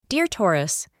Dear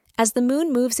Taurus, as the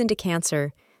moon moves into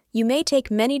Cancer, you may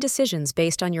take many decisions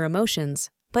based on your emotions,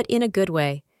 but in a good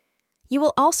way. You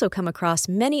will also come across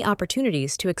many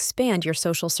opportunities to expand your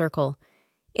social circle.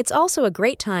 It's also a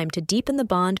great time to deepen the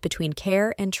bond between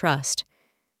care and trust.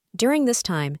 During this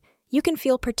time, you can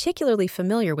feel particularly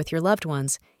familiar with your loved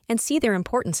ones and see their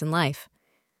importance in life.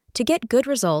 To get good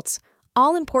results,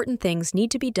 all important things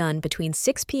need to be done between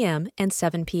 6 p.m. and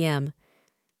 7 p.m.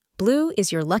 Blue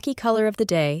is your lucky color of the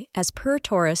day as per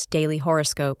Taurus Daily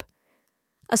Horoscope.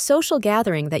 A social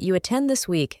gathering that you attend this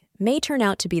week may turn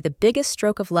out to be the biggest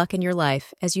stroke of luck in your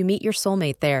life as you meet your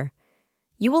soulmate there.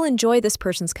 You will enjoy this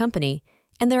person's company,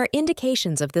 and there are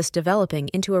indications of this developing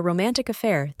into a romantic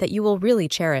affair that you will really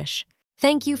cherish.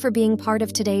 Thank you for being part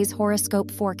of today's horoscope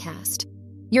forecast.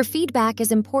 Your feedback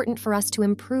is important for us to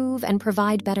improve and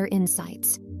provide better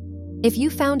insights. If you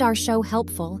found our show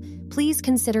helpful, please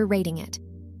consider rating it.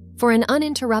 For an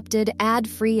uninterrupted,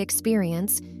 ad-free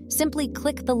experience, simply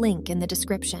click the link in the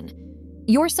description.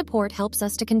 Your support helps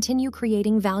us to continue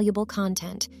creating valuable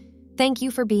content. Thank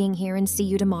you for being here and see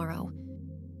you tomorrow.